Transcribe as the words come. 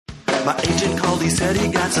My agent called, he said he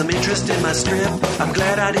got some interest in my strip. I'm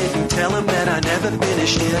glad I didn't tell him that I never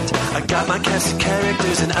finished it. I got my cast of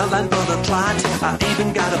characters and outline for the plot. I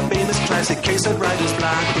even got a famous classic case of writer's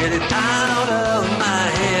block. Get it out of my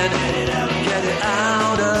head. Get it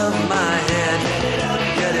out of my head. Get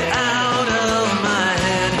it out of my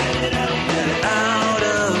head. Get it out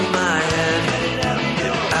of my head. Get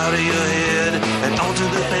it out of your head and onto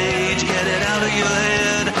the page. Get it out of your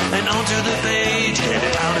head and onto the page. Get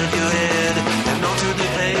it out of your head and onto the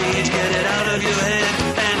page. Get it out of your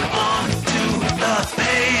head and onto the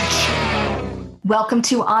page. Welcome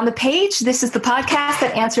to On the Page. This is the podcast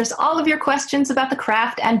that answers all of your questions about the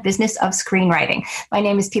craft and business of screenwriting. My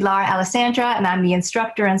name is Pilar Alessandra, and I'm the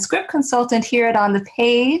instructor and script consultant here at On the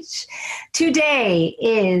Page. Today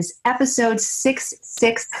is episode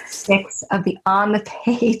 666 of the On the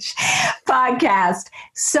Page podcast.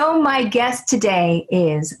 So my guest today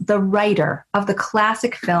is the writer of the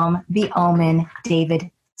classic film, The Omen,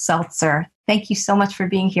 David Seltzer. Thank you so much for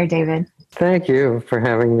being here, David. Thank you for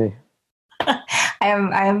having me.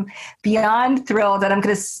 I am beyond thrilled, and I'm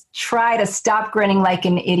going to try to stop grinning like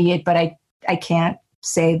an idiot, but I can't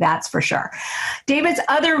say that's for sure. David's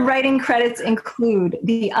other writing credits include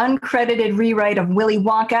the uncredited rewrite of Willy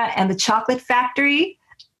Wonka and the Chocolate Factory,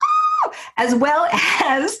 as well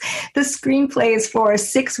as the screenplays for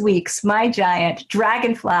 6 Weeks, My Giant,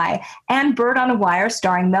 Dragonfly, and Bird on a Wire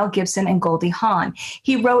starring Mel Gibson and Goldie Hawn.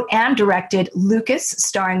 He wrote and directed Lucas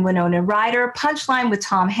starring Winona Ryder, Punchline with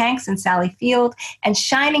Tom Hanks and Sally Field, and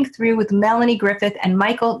Shining Through with Melanie Griffith and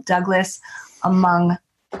Michael Douglas, among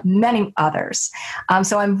many others.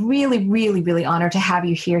 So I'm really, really, really honored to have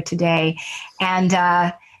you here today. And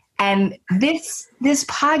this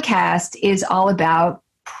podcast is all about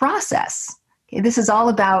process. This is all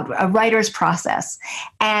about a writer's process.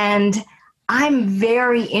 And I'm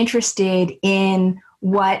very interested in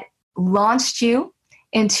what launched you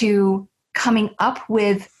into coming up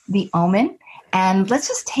with The Omen. And let's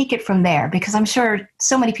just take it from there, because I'm sure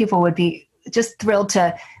so many people would be just thrilled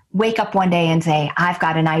to wake up one day and say, I've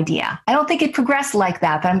got an idea. I don't think it progressed like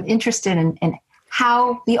that, but I'm interested in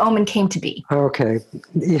how The Omen came to be. Okay.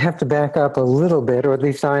 You have to back up a little bit, or at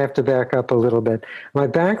least I have to back up a little bit. My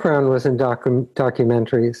background was in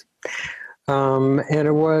documentaries, and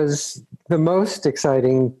it was the most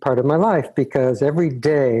exciting part of my life because every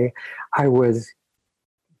day I was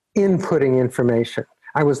inputting information.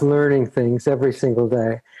 I was learning things every single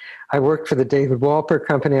day. I worked for the David Seltzer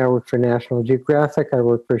Company. I worked for National Geographic. I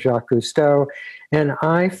worked for Jacques Cousteau. And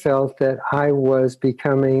I felt that I was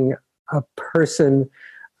becoming a person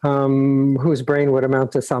whose brain would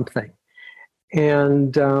amount to something.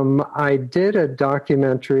 And I did a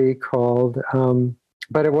documentary called,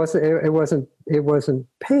 but it wasn't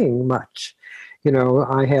paying much. You know,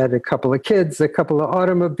 I had a couple of kids, a couple of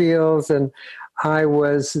automobiles, and I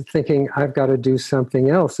was thinking, I've got to do something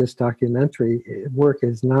else. This documentary work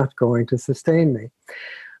is not going to sustain me.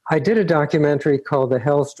 I did a documentary called The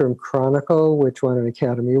Hellstrom Chronicle, which won an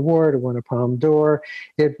Academy Award, it won a Palme d'Or.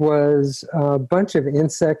 It was a bunch of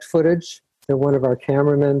insect footage that one of our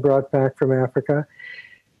cameramen brought back from Africa.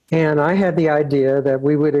 And I had the idea that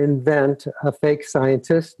we would invent a fake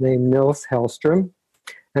scientist named Nils Hellstrom.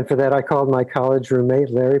 And for that, I called my college roommate,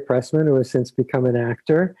 Larry Pressman, who has since become an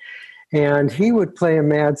actor. And he would play a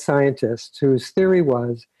mad scientist whose theory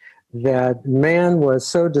was that man was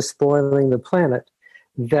so despoiling the planet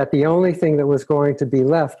that the only thing that was going to be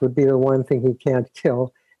left would be the one thing he can't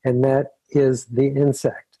kill, and that is the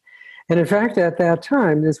insect. And in fact, at that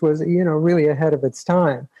time, this was, really ahead of its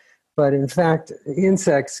time. But in fact,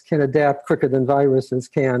 insects can adapt quicker than viruses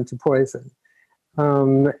can to poison.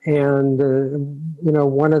 One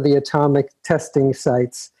of the atomic testing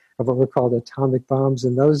sites of what were called atomic bombs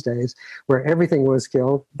in those days, where everything was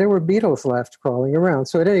killed, there were beetles left crawling around.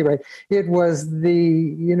 So at any rate, it was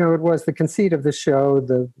the conceit of the show,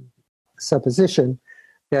 the supposition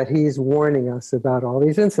that he's warning us about all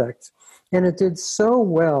these insects. And it did so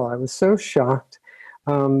well. I was so shocked.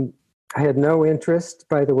 I had no interest,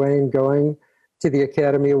 by the way, in going to the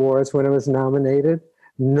Academy Awards when it was nominated,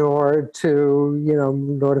 nor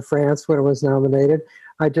to France when it was nominated.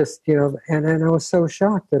 I just, and I was so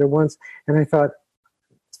shocked that it once, and I thought,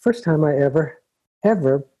 it's the first time I ever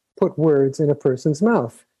put words in a person's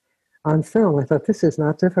mouth on film. I thought, this is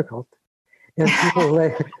not difficult. And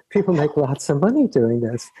people make lots of money doing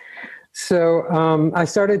this. So I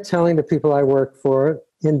started telling the people I worked for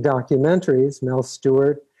in documentaries. Mel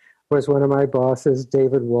Stewart was one of my bosses,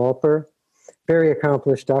 David Seltzer, very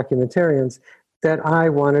accomplished documentarians, that I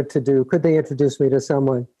wanted to do. Could they introduce me to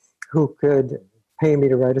someone who could pay me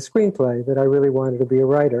to write a screenplay, that I really wanted to be a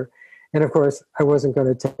writer. And of course, I wasn't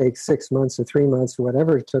going to take 6 months or 3 months or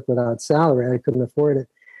whatever it took without salary. I couldn't afford it.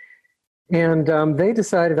 And they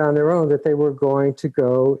decided on their own that they were going to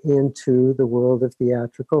go into the world of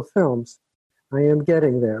theatrical films. I am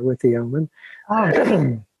getting there with The Omen.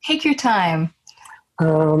 Oh, take your time.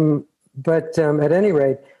 But at any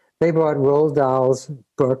rate, they bought Roald Dahl's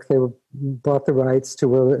book. They bought the rights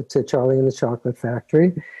to Charlie and the Chocolate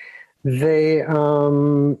Factory. They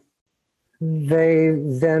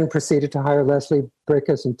then proceeded to hire Leslie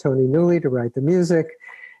Bricusse and Tony Newley to write the music.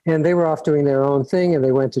 And they were off doing their own thing, and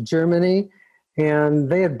they went to Germany. And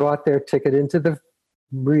they had bought their ticket into the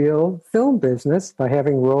real film business by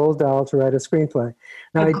having Roald Dahl to write a screenplay.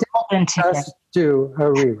 Now, I didn't just do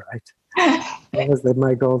a rewrite. That was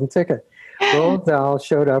my golden ticket. Roald Dahl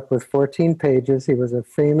showed up with 14 pages. He was a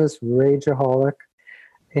famous rageaholic.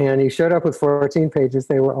 And he showed up with 14 pages.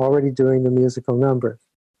 They were already doing the musical numbers.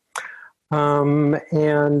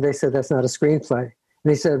 And they said, that's not a screenplay.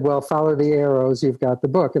 And he said, well, follow the arrows. You've got the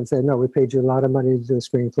book. And said, no, we paid you a lot of money to do a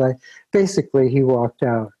screenplay. Basically, he walked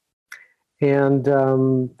out. And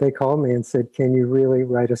they called me and said, can you really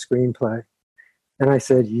write a screenplay? And I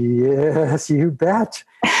said, yes, you bet.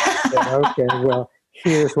 I said, okay, well,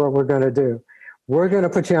 here's what we're going to do. We're going to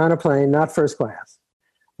put you on a plane, not first class.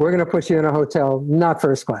 We're going to put you in a hotel, not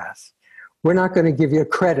first class. We're not going to give you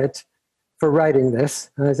credit for writing this.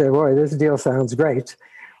 And I said, boy, this deal sounds great.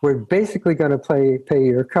 We're basically going to pay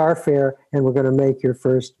your car fare, and we're going to make your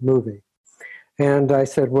first movie. And I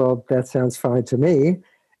said, well, that sounds fine to me.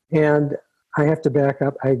 And I have to back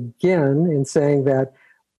up again in saying that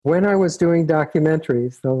when I was doing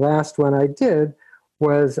documentaries, the last one I did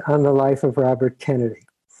was on the life of Robert Kennedy.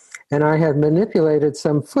 And I had manipulated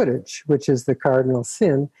some footage, which is the cardinal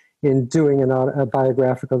sin in doing a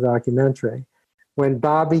biographical documentary. When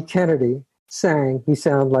Bobby Kennedy sang, he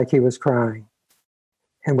sounded like he was crying.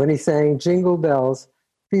 And when he sang Jingle Bells,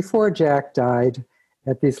 before Jack died,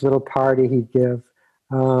 at this little party he'd give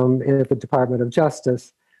at the Department of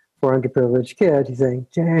Justice for underprivileged kid, he sang,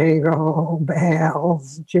 Jingle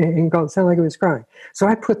Bells, Jingle, it sounded like he was crying. So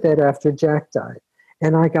I put that after Jack died,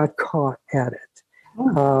 and I got caught at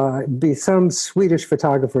it. Be some Swedish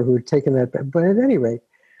photographer who had taken that. But at any rate,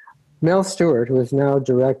 Mel Stewart, who is now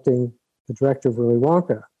the director of Willy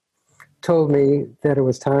Wonka, told me that it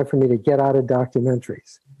was time for me to get out of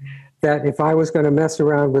documentaries. That if I was going to mess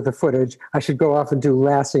around with the footage, I should go off and do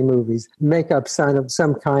Lassie movies, make up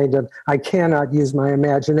some kind of, I cannot use my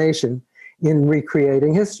imagination in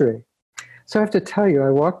recreating history. So I have to tell you, I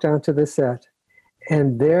walked down to the set,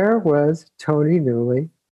 and there was Tony Newley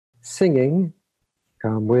singing,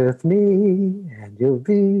 come with me, and you'll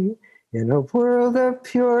be in a world of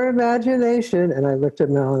pure imagination. And I looked at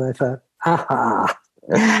Mel and I thought, aha,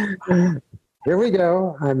 here we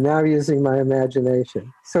go. I'm now using my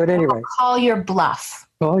imagination. So at any rate. Call your bluff.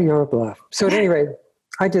 Call your bluff. So at any rate,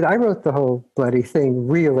 I wrote the whole bloody thing,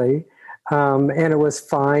 really. And it was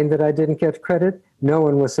fine that I didn't get credit. No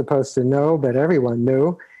one was supposed to know, but everyone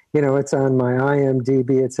knew. You know, it's on my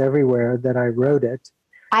IMDb. It's everywhere that I wrote it.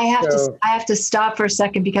 I have to stop for a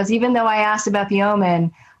second, because even though I asked about The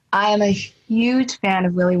Omen, I am a huge fan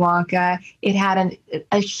of Willy Wonka. It had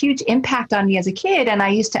a huge impact on me as a kid, and I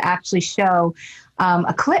used to actually show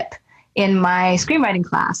a clip in my screenwriting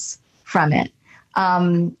class from it.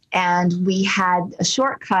 And we had a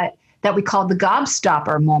shortcut that we called the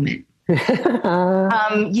gobstopper moment.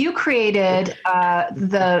 You created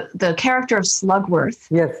the character of Slugworth.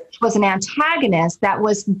 Yes. Which was an antagonist that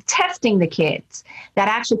was testing the kids, that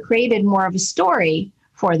actually created more of a story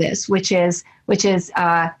for this, which is,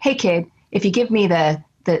 hey kid, if you give me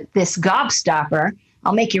this gobstopper,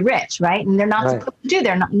 I'll make you rich, right? And they're not supposed to do.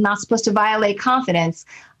 They're not supposed to violate confidence.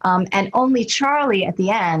 And only Charlie at the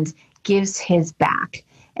end gives his back.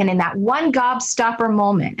 And in that one gobstopper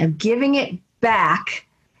moment of giving it back,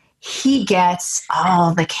 he gets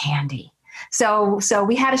all the candy. So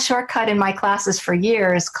we had a shortcut in my classes for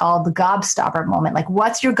years called the gobstopper moment. Like,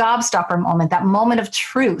 what's your gobstopper moment? That moment of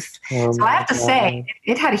truth. So I have to say,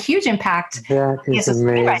 it had a huge impact. That is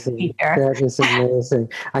amazing. That is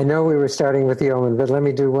amazing. I know we were starting with The Omen, but let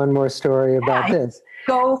me do one more story about this.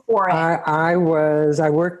 Go for it. I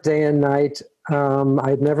worked day and night.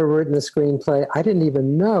 I'd never written a screenplay. I didn't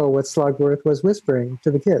even know what Slugworth was whispering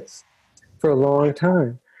to the kids for a long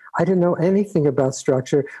time. I didn't know anything about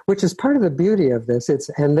structure, which is part of the beauty of this. It's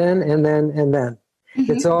and then, and then, and then.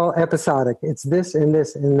 Mm-hmm. It's all episodic. It's this and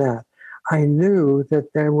this and that. I knew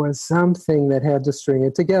that there was something that had to string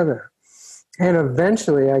it together. And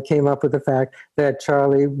eventually I came up with the fact that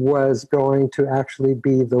Charlie was going to actually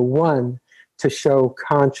be the one to show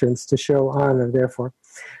conscience, to show honor, therefore.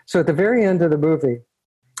 So at the very end of the movie,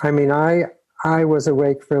 I mean, I was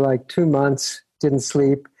awake for like 2 months, didn't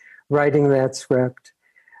sleep, writing that script.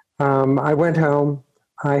 I went home.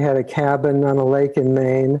 I had a cabin on a lake in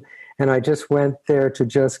Maine, and I just went there to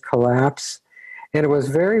just collapse. And it was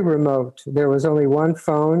very remote. There was only one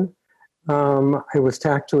phone. It was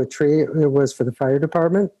tacked to a tree. It was for the fire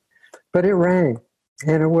department, but it rang,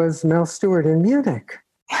 and it was Mel Stewart in Munich.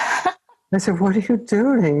 I said, "What are you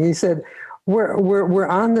doing?" He said, "We're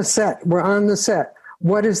on the set. We're on the set.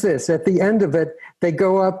 What is this?" At the end of it, they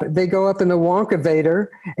go up in the Wonkavator,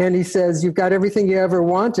 and he says, "You've got everything you ever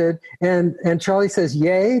wanted." And Charlie says,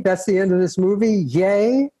 "Yay, that's the end of this movie?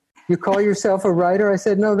 Yay? You call yourself a writer?" I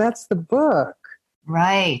said, "No, that's the book."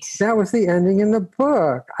 Right. That was the ending in the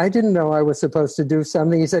book. I didn't know I was supposed to do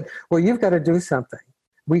something. He said, "Well, you've got to do something.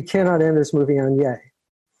 We cannot end this movie on yay."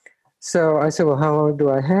 So I said, "Well, how long do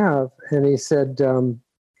I have?" And he said,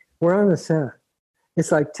 "We're on the set.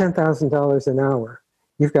 It's like $10,000 an hour.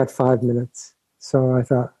 You've got 5 minutes." So I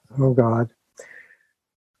thought, oh, God.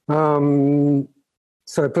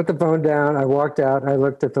 So I put the phone down. I walked out. I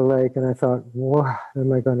looked at the lake, and I thought, what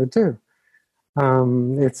am I going to do?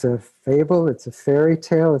 It's a fable. It's a fairy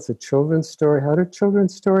tale. It's a children's story. How do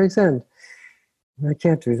children's stories end? I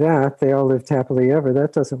can't do that. They all lived happily ever.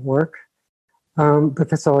 That doesn't work. But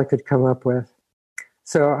that's all I could come up with.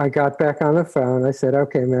 So I got back on the phone. I said,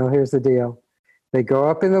 "Okay, Mel, here's the deal." They go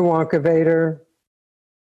up in the Wonkavator.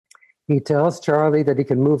 He tells Charlie that he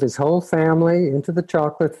can move his whole family into the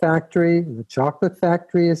chocolate factory. The chocolate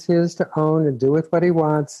factory is his to own and do with what he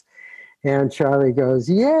wants. And Charlie goes,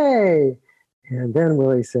 "Yay!" And then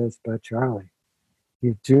Willie says, "But Charlie,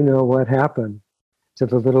 you do know what happened to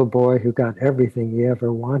the little boy who got everything he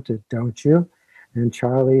ever wanted, don't you?" And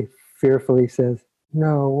Charlie fearfully says,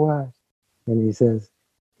 "No, what?" And he says,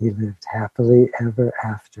 "He lived happily ever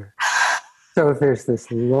after." So there's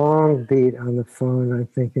this long beat on the phone. I'm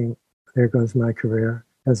thinking, there goes my career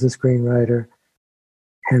as a screenwriter.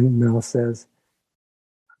 And Mel says,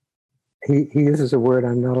 he uses a word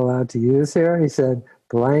I'm not allowed to use here. He said,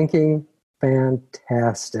 "Blanking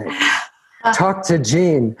fantastic. Talk to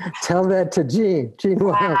Gene. Tell that to Gene." Gene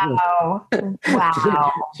Wow.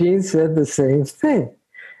 Wow. Gene said the same thing.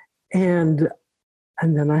 And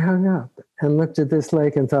then I hung up and looked at this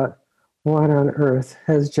lake and thought, what on earth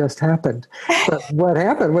has just happened? But what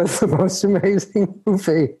happened was the most amazing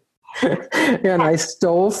movie. And I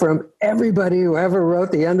stole from everybody who ever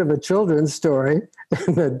wrote the end of a children's story,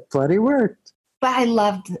 and it bloody worked. But I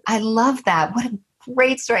love that. What a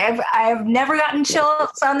great story. I've never gotten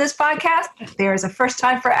chills on this podcast. There is a first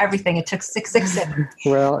time for everything. It took 666.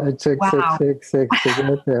 Well, it took 666 to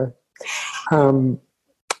get there.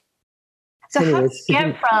 So how did you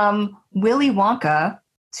get from Willy Wonka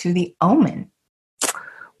to the Omen?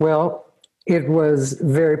 Well, it was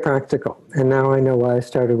very practical. And now I know why I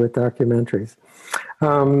started with documentaries.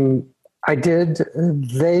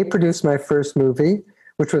 They produced my first movie,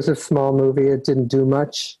 which was a small movie. It didn't do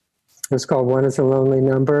much. It was called One is a Lonely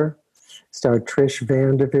Number. Starred Trish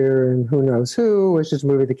Vanderveer and who knows who, which is a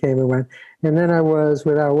movie that came and went. And then I was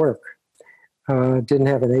without work. Didn't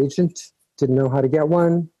have an agent, didn't know how to get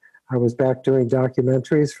one. I was back doing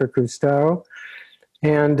documentaries for Cousteau.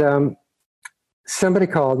 And somebody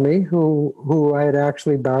called me who I had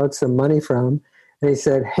actually borrowed some money from. And he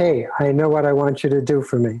said, "Hey, I know what I want you to do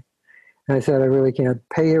for me." And I said, "I really can't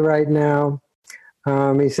pay you right now."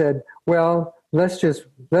 He said, "Well, let's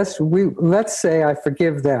say I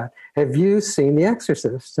forgive that. Have you seen The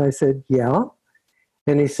Exorcist?" I said, "Yeah."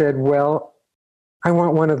 And he said, "Well, I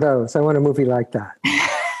want one of those. I want a movie like that."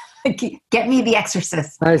 Get me The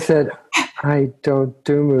Exorcist. I said, "I don't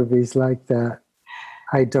do movies like that.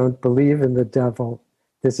 I don't believe in the devil.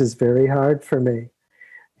 This is very hard for me."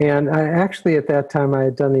 And I actually, at that time, I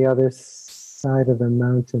had done The Other Side of the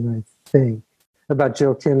Mountain, I think, about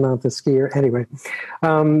Jill Kinmount, the skier. Anyway,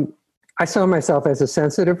 I saw myself as a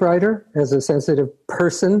sensitive writer, as a sensitive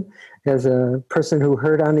person, as a person who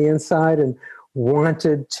hurt on the inside and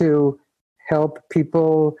wanted to help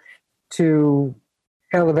people to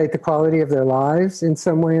elevate the quality of their lives in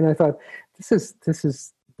some way. And I thought, this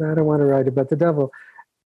is, I don't want to write about the devil.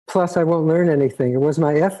 Plus, I won't learn anything. It was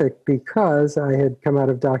my ethic because I had come out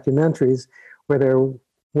of documentaries where there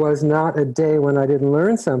was not a day when I didn't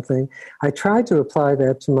learn something. I tried to apply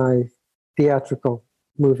that to my theatrical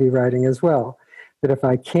movie writing as well. That if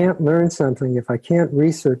I can't learn something, if I can't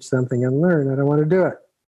research something and learn, I don't want to do it.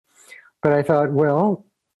 But I thought, well,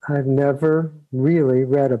 I've never really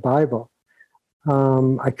read a Bible.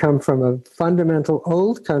 I come from a fundamental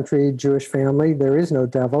old country Jewish family. There is no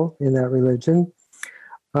devil in that religion.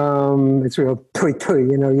 It's real pui-pui,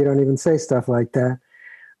 you don't even say stuff like that.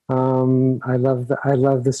 I love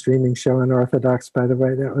the streaming show Unorthodox, by the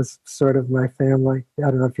way. That was sort of my family. I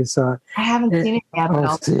don't know if you saw it. I haven't seen it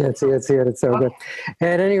yet. See it. It's so good.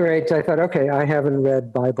 At any rate, I thought, okay, I haven't read a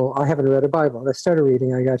Bible. I started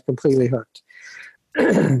reading. I got completely hooked.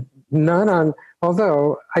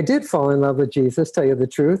 Although I did fall in love with Jesus, tell you the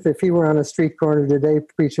truth. If he were on a street corner today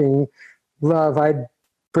preaching love, I'd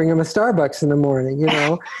bring him a Starbucks in the morning. You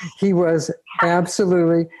know, he was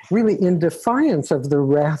absolutely, really in defiance of the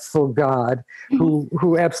wrathful God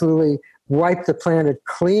who absolutely wiped the planet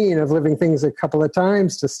clean of living things a couple of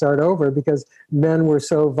times to start over because men were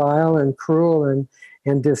so vile and cruel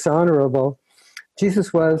and dishonorable.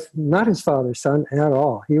 Jesus was not his father's son at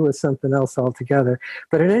all. He was something else altogether.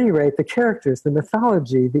 But at any rate, the characters, the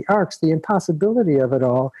mythology, the arcs, the impossibility of it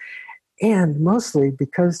all, and mostly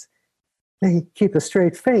because they keep a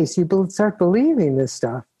straight face, you start believing this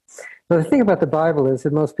stuff. Now, the thing about the Bible is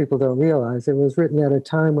that most people don't realize it was written at a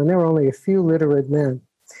time when there were only a few literate men.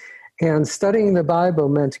 And studying the Bible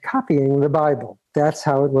meant copying the Bible. That's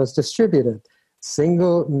how it was distributed.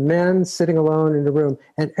 Single men sitting alone in a room,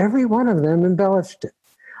 and every one of them embellished it.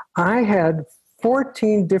 I had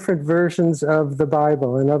 14 different versions of the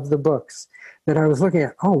Bible and of the books that I was looking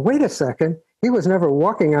at. Oh, wait a second. He was never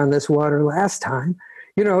walking on this water last time.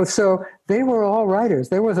 You know, so they were all writers.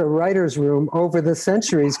 There was a writer's room over the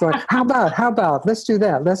centuries going, how about, let's do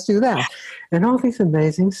that. And all these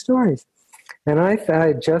amazing stories. And I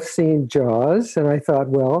had just seen Jaws, and I thought,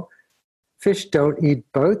 well, fish don't eat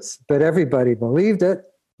boats, but everybody believed it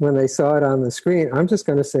when they saw it on the screen. I'm just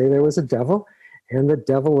going to say there was a devil, and the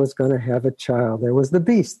devil was going to have a child. There was the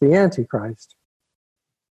beast, the Antichrist.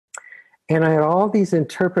 And I had all these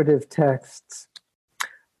interpretive texts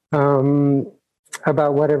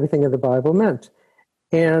about what everything in the Bible meant.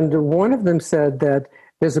 And one of them said that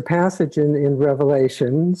there's a passage in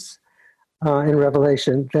Revelation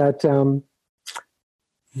that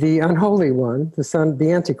the unholy one, the son,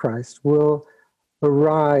 the Antichrist, will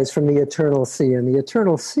arise from the eternal sea. And the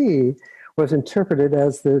eternal sea was interpreted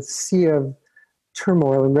as the sea of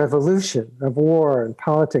turmoil and revolution, of war and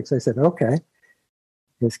politics. I said, okay,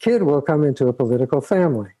 his kid will come into a political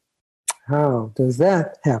family. How does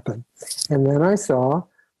that happen? And then I saw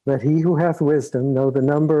that he who hath wisdom know the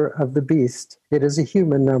number of the beast. It is a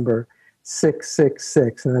human number,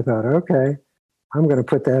 666. And I thought, okay, I'm going to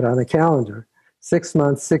put that on a calendar. 6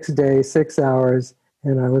 months, 6 days, 6 hours,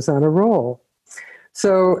 and I was on a roll.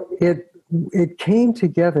 So it came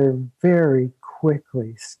together very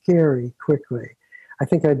quickly, scary quickly. I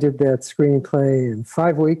think I did that screenplay in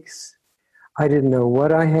 5 weeks. I didn't know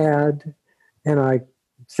what I had, and I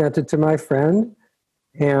sent it to my friend,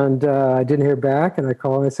 and I didn't hear back, and I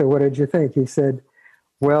called and I said, what did you think? He said,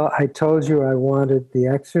 well, I told you I wanted The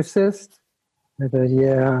Exorcist. I said,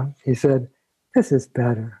 yeah. He said, this is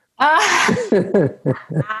better. I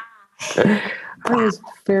was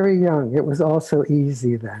very young. It was also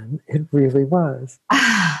easy then. It really was.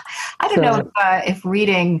 I don't know if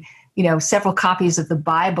reading, several copies of the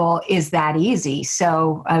Bible is that easy.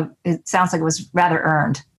 So it sounds like it was rather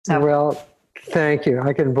earned. So. Well, thank you.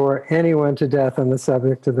 I can bore anyone to death on the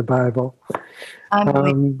subject of the Bible.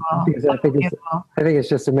 Because I think it's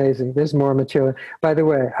just amazing. There's more material. By the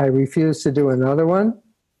way, I refuse to do another one.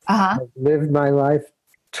 I've lived my life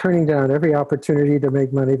turning down every opportunity to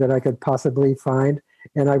make money that I could possibly find,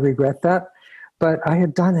 and I regret that. But I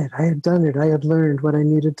had done it. I had learned what I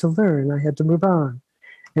needed to learn. I had to move on.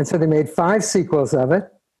 And so they made 5 sequels of it,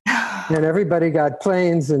 and everybody got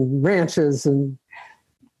planes and ranches, and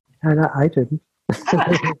I didn't.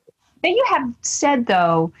 Now you have said,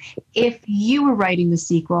 though, if you were writing the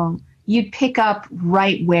sequel, you'd pick up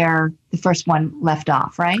right where the first one left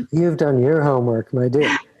off, right? You've done your homework, my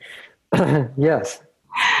dear. Yes.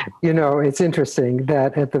 It's interesting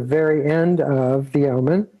that at the very end of The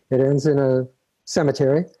Omen, it ends in a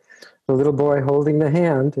cemetery. The little boy holding the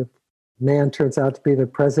hand, the man turns out to be the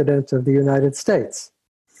President of the United States.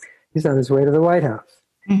 He's on his way to the White House.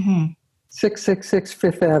 666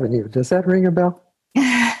 Fifth Avenue. Does that ring a bell?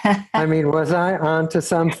 I mean, was I on to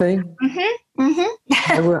something?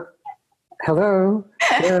 Hello,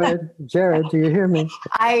 Jared, do you hear me?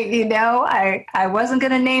 I wasn't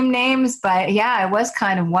going to name names, but yeah, I was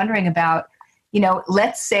kind of wondering about,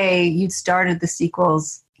 let's say you'd started the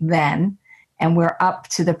sequels then, and we're up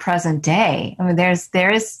to the present day. I mean, there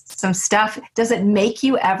is some stuff. Does it make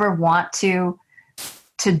you ever want to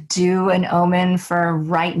do an Omen for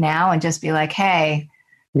right now and just be like, hey?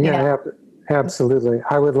 Yeah, absolutely.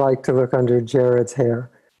 I would like to look under Jared's hair.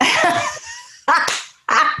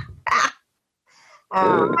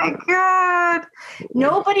 Oh my God.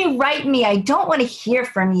 Nobody write me. I don't want to hear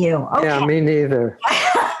from you. Okay. Yeah, me neither.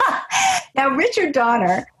 Now, Richard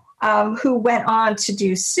Donner, who went on to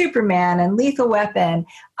do Superman and Lethal Weapon,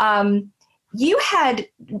 you had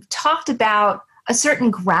talked about a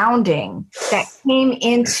certain grounding that came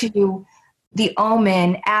into the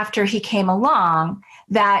Omen after he came along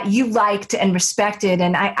that you liked and respected,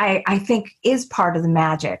 and I think is part of the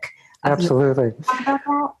magic. Absolutely. Talk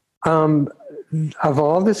about that? Of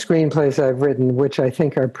all the screenplays I've written, which I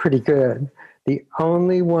think are pretty good, the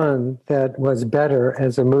only one that was better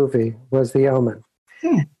as a movie was The Omen.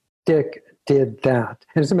 Dick did that.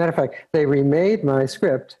 As a matter of fact, they remade my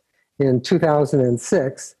script in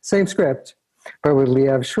 2006, same script, but with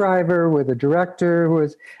Liev Schreiber, with a director who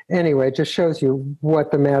was, anyway, it just shows you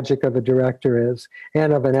what the magic of a director is,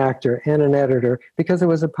 and of an actor, and an editor, because it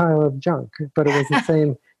was a pile of junk, but it was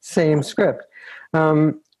the same script.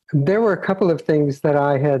 There were a couple of things that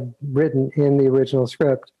I had written in the original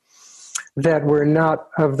script that were not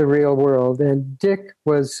of the real world, and Dick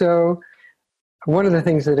was one of the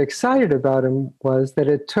things that excited about him was that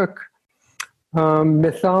it took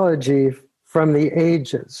mythology from the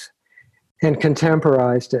ages and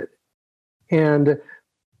contemporized it and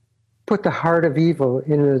put the heart of evil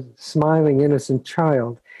in a smiling, innocent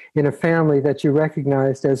child in a family that you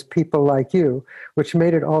recognized as people like you, which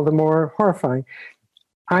made it all the more horrifying.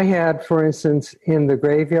 I had, for instance, in the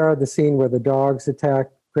graveyard, the scene where the dogs attack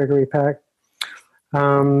Gregory Peck,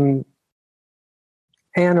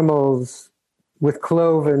 animals with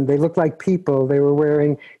cloven, they looked like people, they were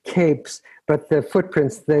wearing capes, but the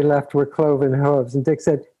footprints they left were cloven hooves. And Dick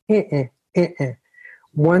said,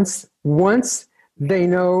 Once they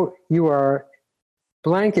know you are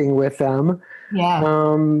blanking with them,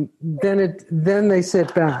 then they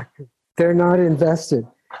sit back. They're not invested.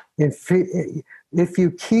 If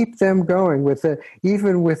you keep them going with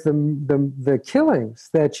even with the killings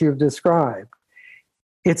that you've described,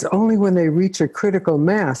 it's only when they reach a critical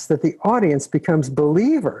mass that the audience becomes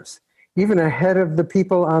believers, even ahead of the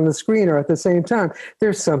people on the screen or at the same time.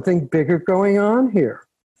 There's something bigger going on here.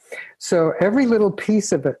 So every little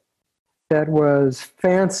piece of it that was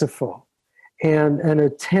fanciful and an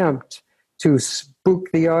attempt to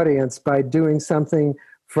spook the audience by doing something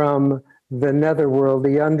from the netherworld,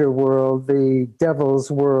 the underworld, the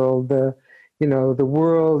devil's world, the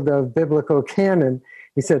world of biblical canon.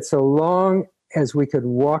 He said, so long as we could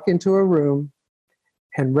walk into a room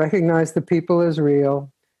and recognize the people as real,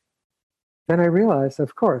 then I realized,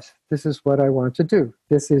 of course, this is what I want to do.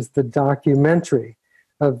 This is the documentary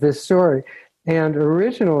of this story. And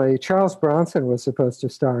originally, Charles Bronson was supposed to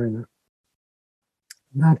star in it,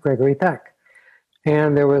 not Gregory Peck.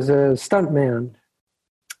 And there was a stuntman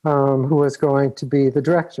who was going to be the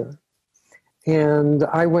director. And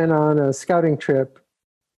I went on a scouting trip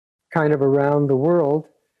kind of around the world,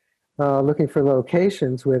 looking for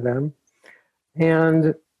locations with them.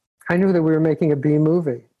 And I knew that we were making a B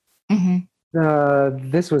movie.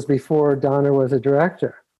 Mm-hmm. This was before Donner was a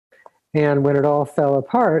director. And when it all fell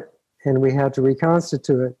apart and we had to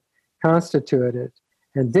reconstitute it,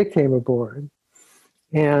 and Dick came aboard,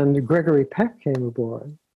 and Gregory Peck came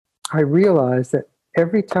aboard, I realized that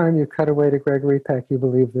every time you cut away to Gregory Peck, you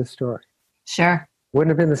believe this story. Sure. Wouldn't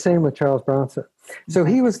have been the same with Charles Bronson. So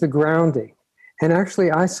he was the grounding. And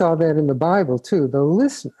actually, I saw that in the Bible, too. The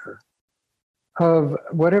listener of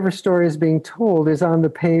whatever story is being told is on the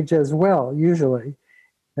page as well, usually.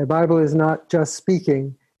 The Bible is not just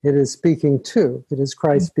speaking, it is speaking to. It is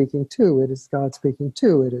Christ speaking to. It is God speaking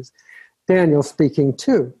to. It is Daniel speaking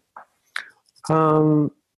to.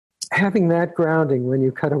 Having that grounding when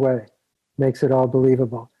you cut away makes it all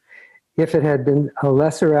believable. If it had been a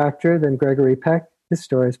lesser actor than Gregory Peck, this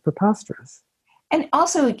story is preposterous. And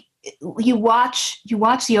also, you watch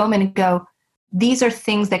The Omen and go, these are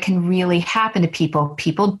things that can really happen to people.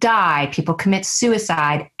 People die. People commit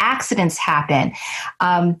suicide. Accidents happen.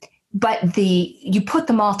 But you put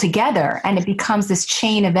them all together and it becomes this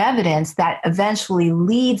chain of evidence that eventually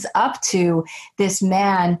leads up to this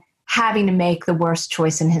man having to make the worst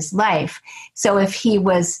choice in his life. So if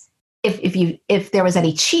there was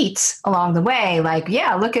any cheats along the way, like,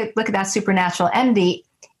 look at that supernatural entity,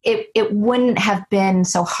 it wouldn't have been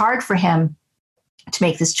so hard for him to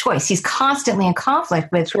make this choice. He's constantly in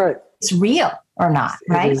conflict with it's real or not,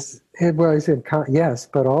 right? Yes,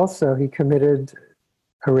 but also he committed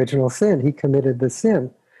original sin. He committed the sin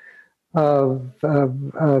of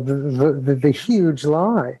the huge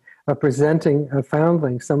lie of presenting a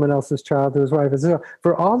foundling, someone else's child, to his wife,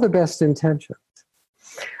 for all the best intentions.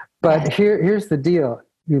 But here's the deal.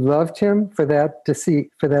 You loved him for that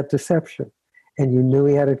deceit, for that deception, and you knew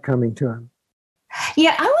he had it coming to him.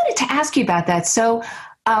 Yeah, I wanted to ask you about that. So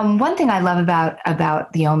One thing I love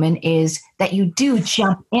about The Omen is that you do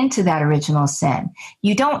jump into that original sin.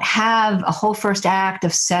 You don't have a whole first act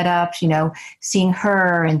of setup, seeing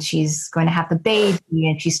her and she's going to have the baby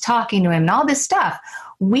and she's talking to him and all this stuff.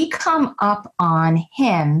 We come up on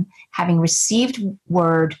him having received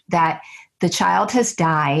word that the child has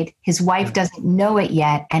died. His wife doesn't know it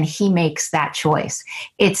yet, and he makes that choice.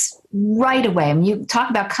 It's right away. I mean, you talk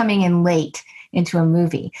about coming in late into a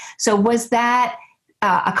movie. So was that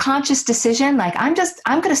a conscious decision? Like, I'm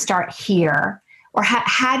going to start here, or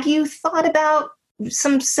had you thought about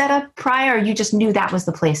some setup prior, or you just knew that was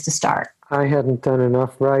the place to start? I hadn't done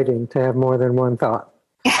enough writing to have more than one thought.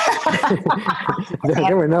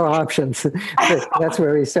 There were no options. That's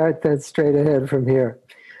where we start. That's straight ahead from here.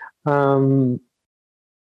 No,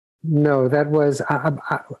 that was,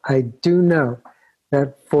 I do know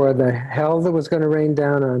that for the hell that was going to rain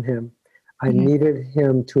down on him, I needed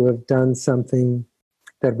him to have done something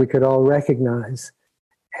that we could all recognize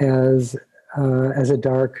as a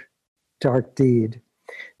dark deed.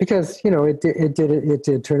 Because, it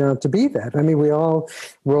did turn out to be that. I mean, we all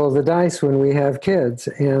roll the dice when we have kids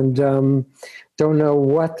and don't know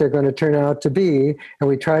what they're going to turn out to be.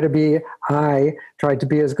 And I try to be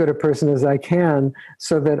as good a person as I can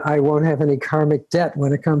so that I won't have any karmic debt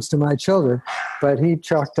when it comes to my children. But he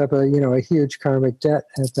chalked up a huge karmic debt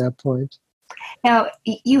at that point. Now,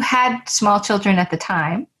 you had small children at the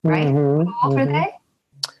time, right? Mm-hmm, How old were they?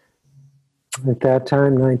 At that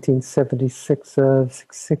time,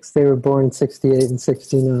 1976, they were born in 68 and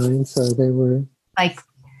 69, so they were... Like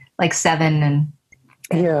 7 and...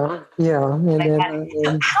 Yeah.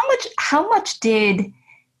 And how much did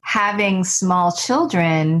having small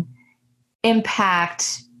children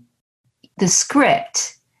impact the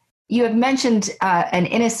script? You have mentioned an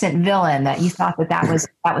innocent villain, that you thought that was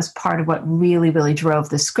part of what really, really drove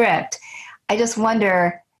the script. I just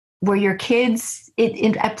wonder, were your kids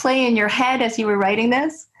at play in your head as you were writing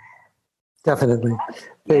this? Definitely.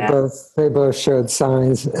 They both showed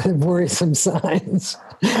signs, worrisome signs.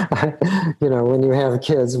 When you have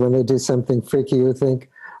kids, when they do something freaky, you think,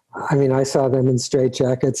 I saw them in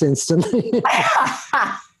straitjackets instantly.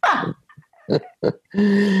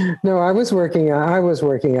 No, I was working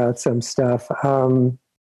out some stuff.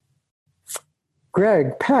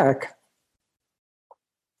 Greg Peck,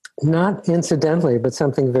 not incidentally, but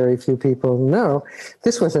something very few people know,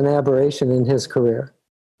 this was an aberration in his career.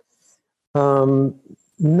 No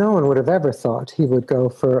one would have ever thought he would go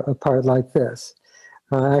for a part like this.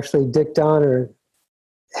 Actually, Dick Donner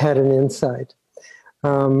had an insight.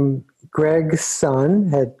 Greg's son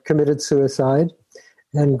had committed suicide,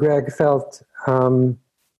 and Greg felt,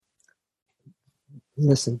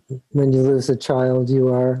 listen, when you lose a child,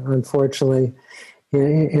 you are unfortunately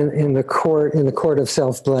in the court of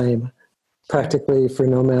self-blame, practically for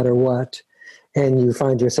no matter what, and you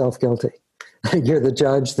find yourself guilty. You're the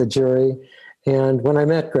judge, the jury. And when I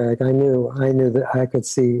met Greg, I knew that I could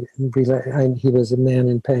see he was a man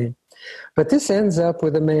in pain. But this ends up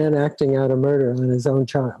with a man acting out a murder on his own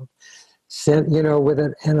child. With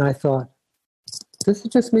it, and I thought, this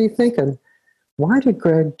is just me thinking, why did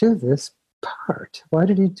Greg do this part? Why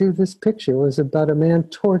did he do this picture? It was about a man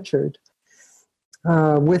tortured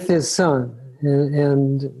with his son.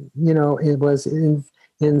 And it was in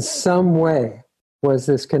some way, was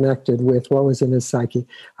this connected with what was in his psyche?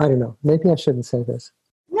 I don't know. Maybe I shouldn't say this.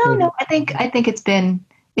 No. I think it's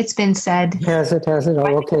been said. Has it?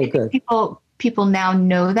 Oh, okay, good. People now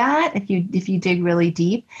know that if you dig really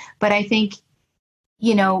deep. But I think,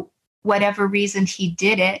 whatever reason he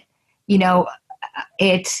did it,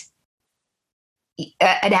 an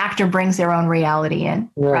actor brings their own reality in,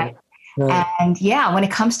 right? And when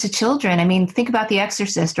it comes to children, think about The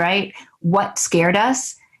Exorcist, right? What scared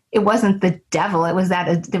us? It wasn't the devil. It was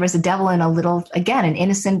that there was a devil in an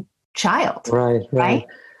innocent child. Right.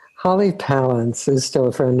 Holly Palance is still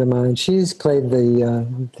a friend of mine. She's played the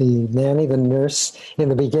nanny, the nurse in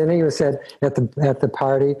the beginning, who said at the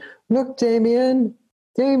party, "Look, Damien,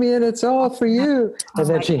 it's all for you." And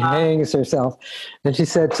then she hangs herself. And she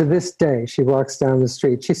said, to this day, she walks down the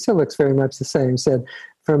street. She still looks very much the same. Said,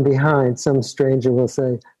 from behind, some stranger will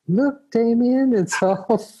say, "Look, Damien, it's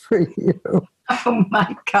all for you." Oh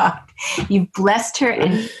my God. You blessed her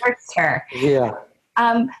and cursed her. Yeah.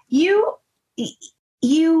 I'm going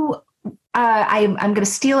to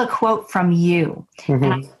steal a quote from you. Mm-hmm.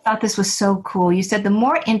 And I thought this was so cool. You said, the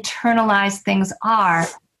more internalized things are,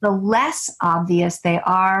 the less obvious they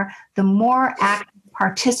are, the more active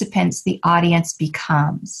participants the audience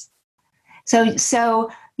becomes. So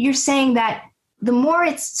you're saying that the more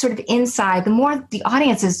it's sort of inside, the more the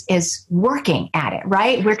audience is working at it,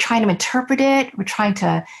 right? We're trying to interpret it. We're trying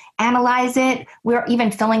to analyze it. We're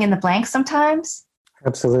even filling in the blanks sometimes.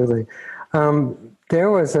 Absolutely. There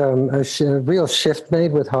was a real shift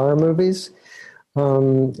made with horror movies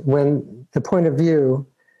when the point of view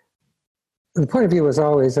was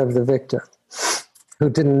always of the victim who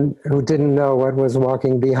didn't know what was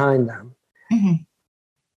walking behind them. Mm-hmm.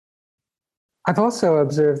 I've also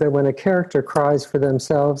observed that when a character cries for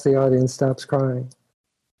themselves, the audience stops crying.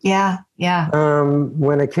 Yeah, yeah.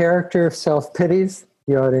 When a character self-pities,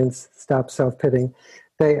 the audience stops self-pitying.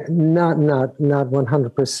 They not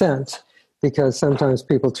 100%, because sometimes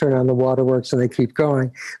people turn on the waterworks and they keep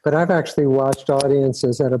going. But I've actually watched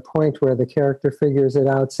audiences at a point where the character figures it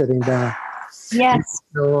out sitting back. Yes. It's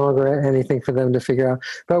no longer anything for them to figure out.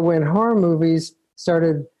 But when horror movies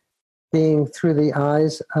started being through the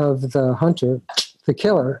eyes of the hunter, the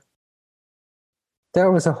killer, that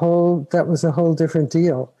was a whole different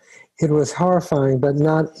deal. It was horrifying, but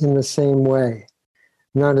not in the same way.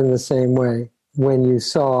 Not in the same way when you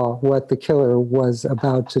saw what the killer was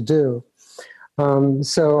about to do.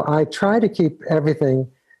 So I try to keep everything.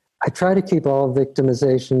 I try to keep all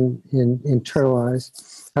victimization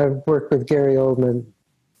internalized. I've worked with Gary Oldman,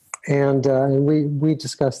 and we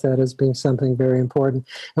discussed that as being something very important.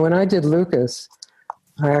 And when I did Lucas,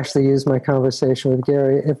 I actually used my conversation with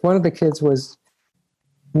Gary. If one of the kids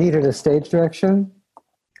needed a stage direction,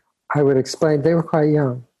 I would explain. They were quite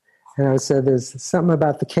young. And I said, there's something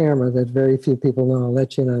about the camera that very few people know. I'll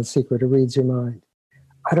let you in on a secret. It reads your mind.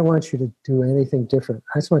 I don't want you to do anything different.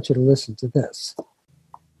 I just want you to listen to this.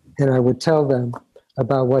 And I would tell them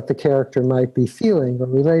about what the character might be feeling or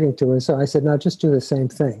relating to. And so I said, now just do the same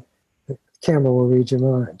thing. The camera will read your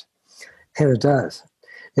mind. And it does.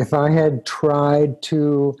 If I had tried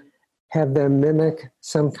to have them mimic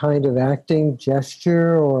some kind of acting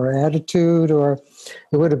gesture or attitude, or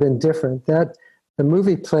it would have been different. That the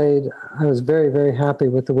movie played, I was very, very happy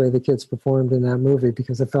with the way the kids performed in that movie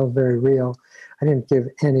because it felt very real. I didn't give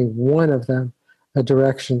any one of them a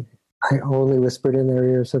direction. I only whispered in their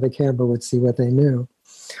ear so the camera would see what they knew.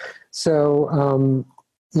 So,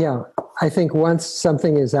 yeah, I think once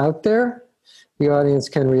something is out there, the audience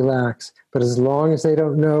can relax. But as long as they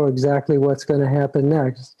don't know exactly what's going to happen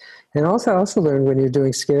next. And I also learned when you're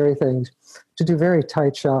doing scary things to do very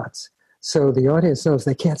tight shots. So the audience knows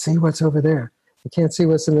they can't see what's over there. They can't see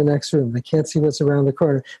what's in the next room. They can't see what's around the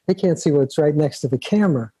corner. They can't see what's right next to the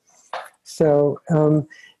camera. So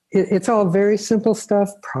it's all very simple stuff,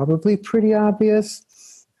 probably pretty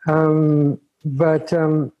obvious. But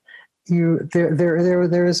there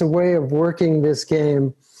is a way of working this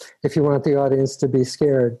game if you want the audience to be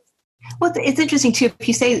scared. Well, it's interesting, too. If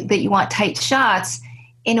you say that you want tight shots,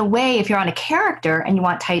 in a way, if you're on a character and you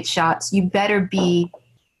want tight shots, you better be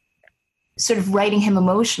sort of writing him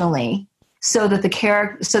emotionally so that the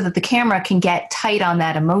camera can get tight on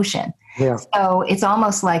that emotion. Yeah. So it's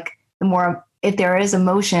almost like if there is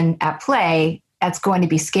emotion at play, that's going to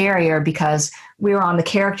be scarier because we're on the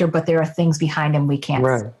character, but there are things behind him we can't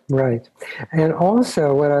see. Right. And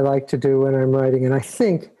also what I like to do when I'm writing, and I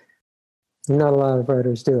think not a lot of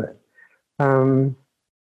writers do it,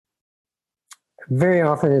 very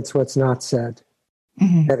often it's what's not said.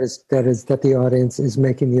 Mm-hmm. That the audience is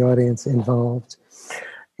making the audience involved.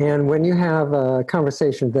 And when you have a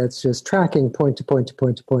conversation that's just tracking point to point to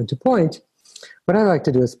point to point to point, what I like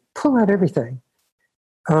to do is pull out everything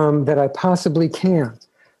that I possibly can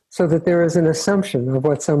so that there is an assumption of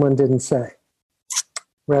what someone didn't say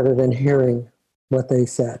rather than hearing what they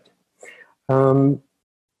said.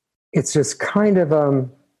 It's just kind of...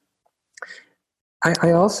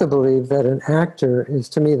 I also believe that an actor is,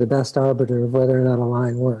 to me, the best arbiter of whether or not a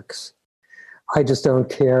line works. I just don't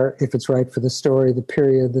care if it's right for the story, the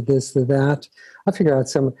period, the this, the that. I'll figure out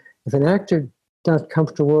if an actor not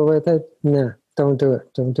comfortable with it, nah, don't do it.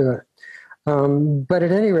 But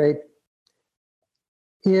at any rate,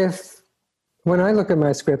 when I look at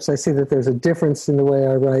my scripts, I see that there's a difference in the way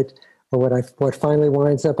I write or what finally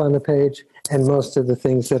winds up on the page and most of the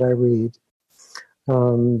things that I read.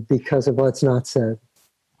 Because of what's not said.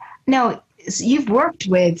 Now, you've worked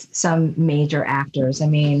with some major actors. I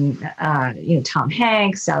mean, Tom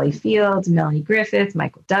Hanks, Sally Fields, Melanie Griffith,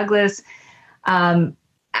 Michael Douglas, Gary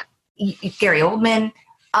Oldman.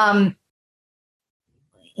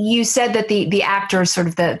 You said that the actor is sort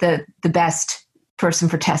of the best person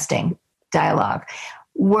for testing dialogue.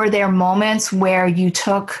 Were there moments where you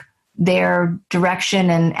took their direction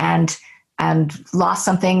and lost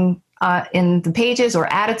something in the pages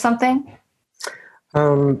or added something?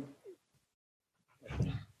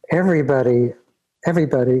 Everybody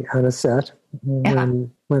everybody on a set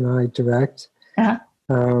when I direct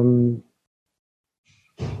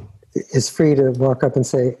is free to walk up and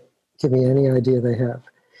say, give me any idea they have.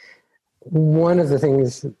 One of the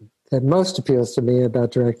things that most appeals to me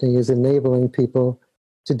about directing is enabling people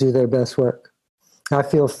to do their best work. I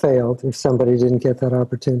feel failed if somebody didn't get that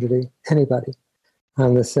opportunity, anybody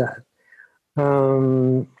on the set.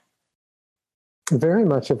 Very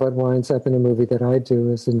much of what winds up in a movie that I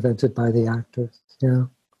do is invented by the actors. Yeah.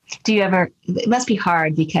 Do you ever, it must be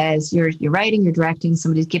hard because you're writing, you're directing,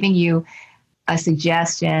 somebody's giving you a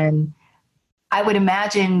suggestion. I would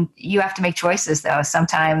imagine you have to make choices, though.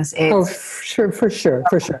 Sometimes it's... for sure.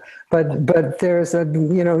 But there's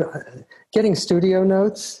getting studio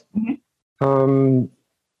notes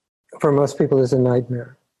for most people is a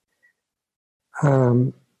nightmare.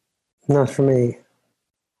 Not for me.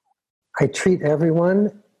 I treat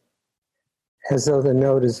everyone as though the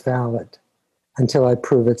note is valid until I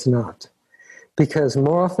prove it's not. Because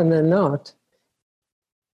more often than not,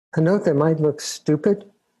 a note that might look stupid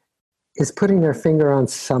is putting their finger on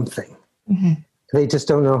something. Mm-hmm. They just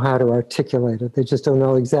don't know how to articulate it. They just don't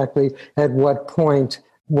know exactly at what point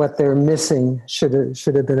what they're missing should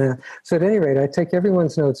have been at. So at any rate, I take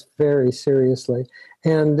everyone's notes very seriously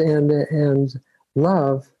and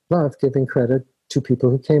love giving credit to people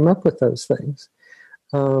who came up with those things.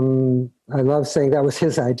 I love saying that was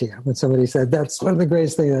his idea. When somebody said, that's one of the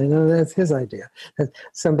greatest things, I know that's his idea. That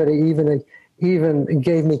somebody even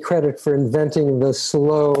gave me credit for inventing the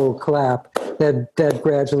slow clap that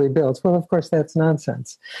gradually builds. Well, of course, that's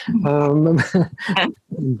nonsense.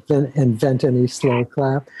 Invent any slow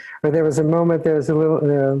clap. Or there was a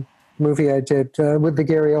little movie I did with the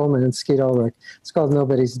Gary Omen and Skeet Ulrich. It's called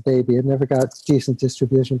Nobody's Baby. It never got decent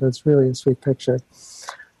distribution, but it's really a sweet picture.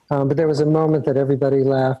 But there was a moment that everybody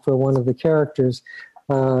laughed where one of the characters,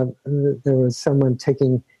 there was someone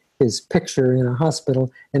taking his picture in a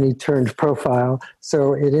hospital and he turned profile.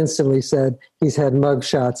 So it instantly said he's had mug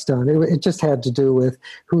shots done. It just had to do with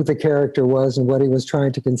who the character was and what he was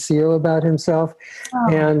trying to conceal about himself. Oh.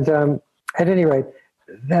 And at any rate,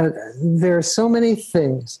 there are so many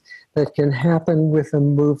things that can happen with a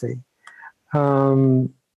movie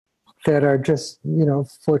that are just,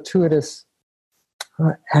 fortuitous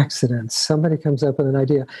accidents. Somebody comes up with an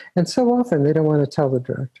idea. And so often they don't want to tell the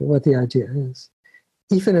director what the idea is.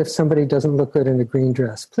 Even if somebody doesn't look good in a green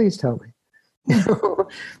dress, please tell me.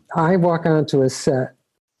 I walk onto a set,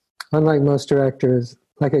 unlike most directors,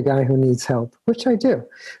 like a guy who needs help, which I do.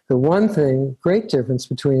 The one thing, great difference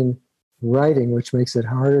between writing, which makes it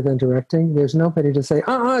harder than directing, there's nobody to say,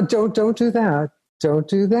 don't do that. Don't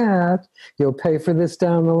do that. You'll pay for this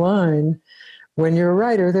down the line. When you're a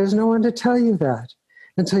writer, there's no one to tell you that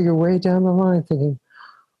until you're way down the line thinking,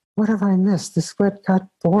 what have I missed? This got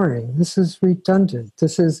boring. This is redundant.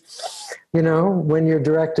 This is, when you're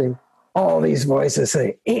directing, all these voices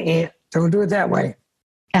say, don't do it that way.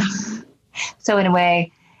 So in a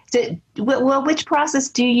way, which process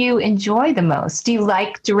do you enjoy the most? Do you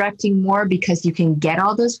like directing more because you can get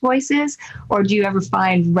all those voices? Or do you ever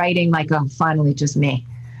find writing like, oh, finally just me?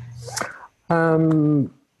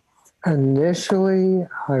 Initially,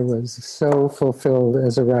 I was so fulfilled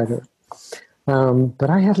as a writer. But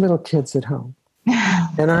I had little kids at home.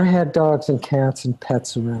 And I had dogs and cats and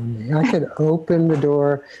pets around me. I could open the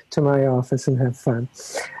door to my office and have fun.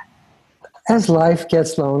 As life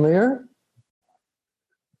gets lonelier,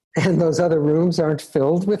 and those other rooms aren't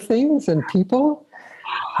filled with things and people,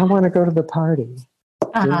 I want to go to the party.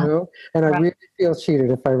 And I really feel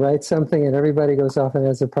cheated if I write something and everybody goes off and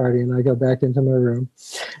has a party and I go back into my room.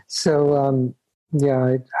 So,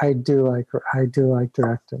 I do like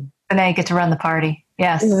directing. And now you get to run the party.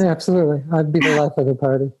 Yes. Yeah, absolutely. I'd be the life of the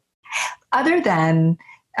party. Other than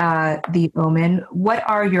The Omen,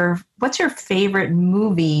 what's your favorite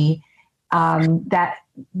movie that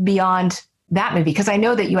beyond that movie? Because I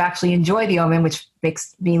know that you actually enjoy The Omen, which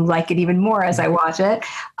makes me like it even more as I watch it.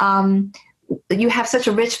 You have such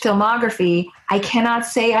a rich filmography. I cannot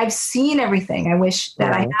say I've seen everything. I wish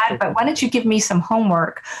that I had, but why don't you give me some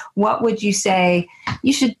homework? What would you say?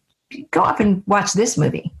 You should go up and watch this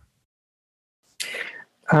movie.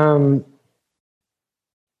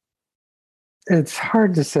 It's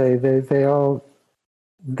hard to say. They all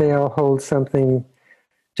hold something,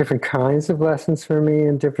 different kinds of lessons for me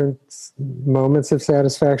and different moments of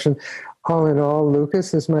satisfaction. All in all,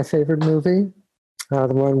 Lucas is my favorite movie. The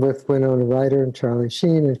one with Winona Ryder and Charlie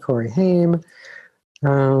Sheen and Corey Haim.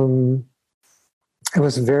 It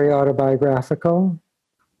was very autobiographical.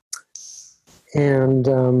 And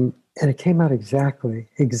it came out exactly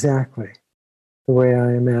the way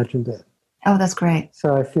I imagined it. Oh, that's great.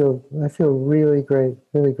 So I feel really great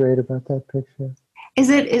about that picture. Is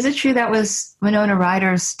it true that was Winona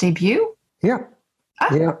Ryder's debut? Yeah.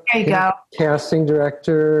 Oh, Yeah. there you go. Casting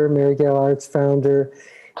director, Mary Gale Arts founder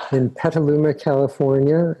in Petaluma,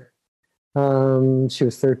 California. She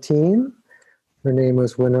was 13. Her name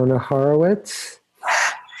was Winona Horowitz.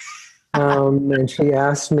 And she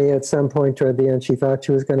asked me at some point toward the end, she thought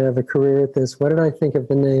she was going to have a career at this. What did I think of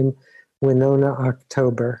the name Winona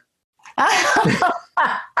October?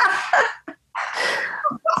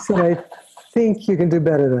 So I think you can do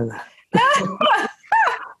better than that.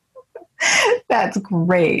 That's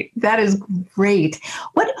great. That is great.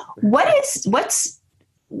 What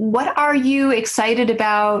are you excited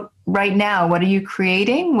about right now? What are you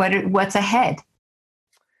creating? What's ahead?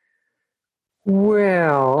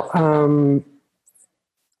 Well, I'm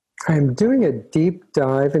doing a deep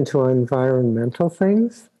dive into environmental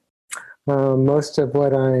things. Most of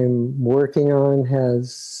what I'm working on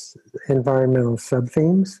has environmental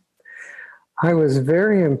subthemes. I was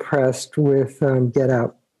very impressed with Get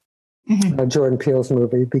Out, Jordan Peele's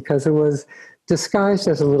movie, because it was disguised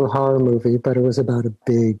as a little horror movie, but it was about a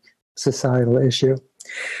big societal issue.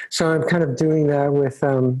 So I'm kind of doing that with,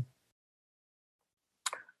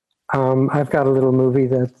 I've got a little movie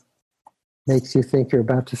that makes you think you're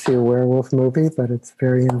about to see a werewolf movie, but it's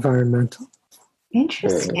very environmental.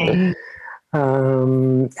 Interesting.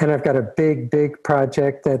 And I've got a big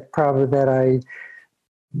project that I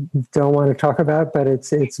don't want to talk about, but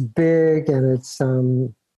it's big, and it's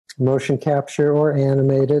motion capture or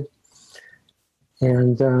animated,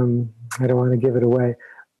 and I don't want to give it away,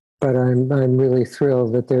 but I'm really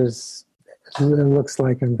thrilled that it looks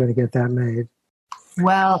like I'm going to get that made.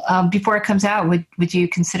 Well, before it comes out, would you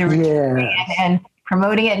consider and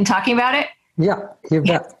promoting it and talking about it? Yeah, you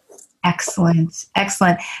bet. Excellent.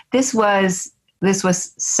 This was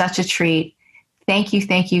such a treat. Thank you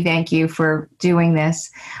for doing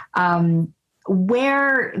this.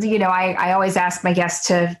 Where, I always ask my guests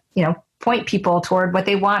to, point people toward what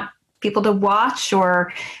they want people to watch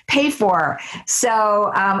or pay for.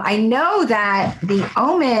 So I know that the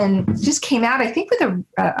Omen just came out, I think, with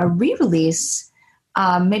a re-release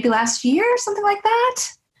maybe last year or something like that.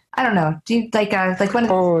 I don't know. Do you like one of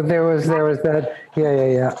the... Oh, there was that.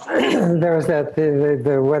 Yeah. There was that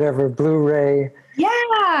the whatever Blu-ray.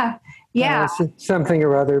 Yeah. Something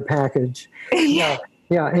or other package. Yeah.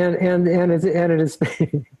 And it is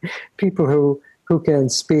people who can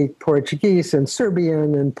speak Portuguese and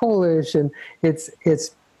Serbian and Polish, and it's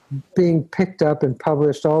being picked up and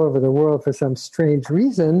published all over the world for some strange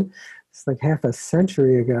reason. It's like half a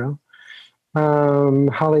century ago.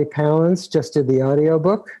 Holly Palance just did the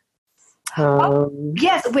audiobook.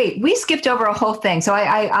 Yes. Wait, we skipped over a whole thing. So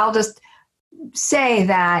I'll just say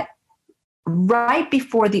that right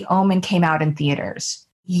before The Omen came out in theaters,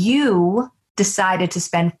 you decided to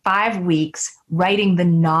spend 5 weeks writing the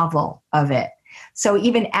novel of it. So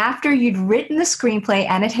even after you'd written the screenplay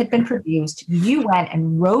and it had been produced, you went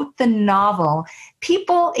and wrote the novel.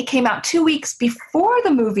 It came out 2 weeks before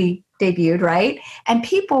the movie debuted, right? And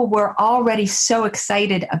people were already so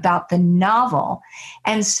excited about the novel.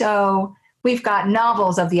 And so we've got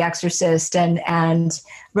novels of The Exorcist and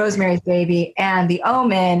Rosemary's Baby and The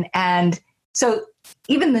Omen. And so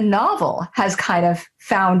even the novel has kind of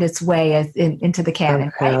found its way into the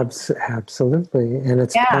canon, right? Absolutely. And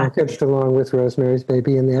it's packaged along with Rosemary's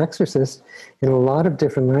Baby and The Exorcist in a lot of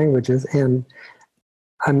different languages. And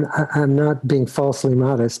I'm not being falsely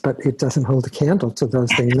modest, but it doesn't hold a candle to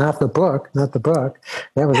those things. Not the book. That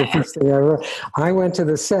was the first thing I wrote. I went to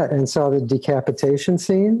the set and saw the decapitation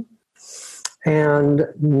scene. And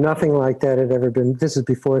nothing like that had ever been. This is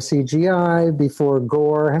before CGI, before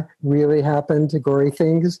gore really happened, gory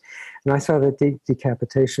things. And I saw the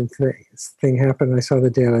decapitation thing happen. I saw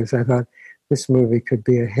the dialogues. I thought, this movie could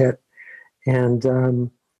be a hit. And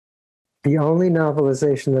the only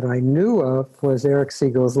novelization that I knew of was Eric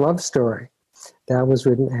Siegel's Love Story. That was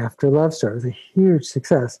written after Love Story. It was a huge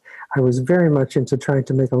success. I was very much into trying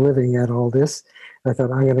to make a living at all this. I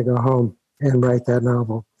thought, I'm going to go home and write that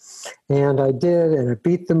novel. And I did, and it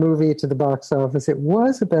beat the movie to the box office. It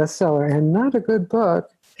was a bestseller and not a good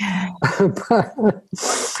book,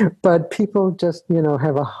 but people just,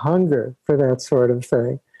 have a hunger for that sort of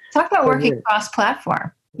thing. Talk about working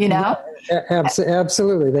cross-platform,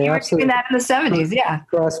 Absolutely. They were absolutely doing that in the 70s, yeah.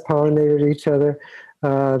 Cross-pollinated each other.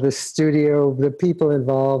 The studio, the people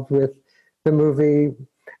involved with the movie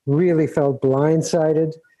really felt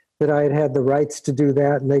blindsided that I had the rights to do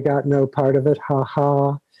that, and they got no part of it. Ha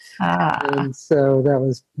ha. And so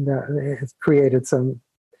it created some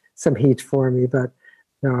heat for me, but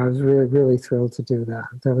no, I was really, really thrilled to do that.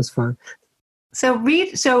 That was fun.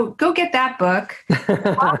 So go get that book,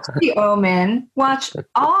 watch The Omen, watch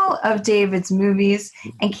all of David's movies,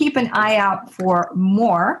 and keep an eye out for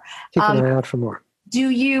more. Keep an eye out for more. Do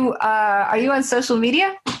you, are you on social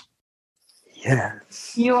media?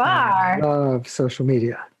 Yes. You are? I love social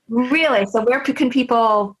media. Really? So where can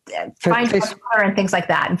people find you and things like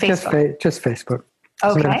that? And Facebook? Just Facebook.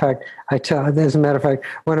 Okay. As a matter of fact,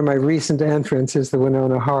 one of my recent entrants is the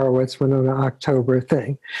Winona October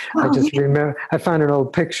thing. I just remember, I found an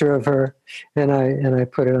old picture of her and I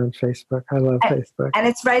put it on Facebook. I love Facebook. And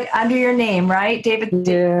it's right under your name, right? David?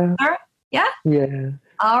 Yeah. Yeah? Yeah.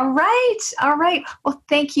 All right. Well,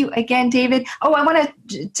 thank you again, David. Oh, I want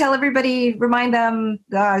to tell everybody, remind them,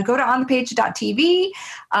 go to onthepage.tv.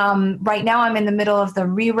 Right now, I'm in the middle of the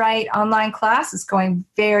rewrite online class. It's going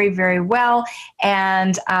very, very well.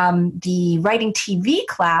 And the writing TV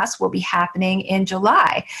class will be happening in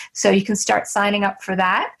July. So you can start signing up for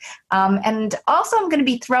that. And also, I'm going to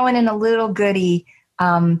be throwing in a little goodie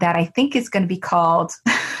that I think is going to be called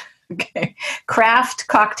Craft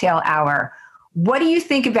Cocktail Hour. What do you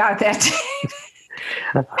think about that?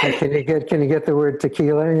 Can you get the word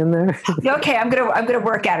tequila in there? Okay, I'm gonna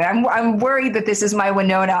work at it. I'm worried that this is my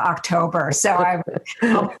Winona October, so I'm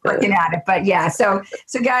working at it. But yeah, so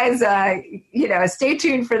guys, stay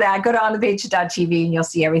tuned for that. Go to onthepage.tv and you'll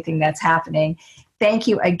see everything that's happening. Thank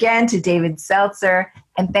you again to David Seltzer,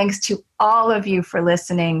 and thanks to all of you for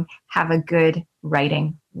listening. Have a good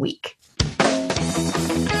writing week.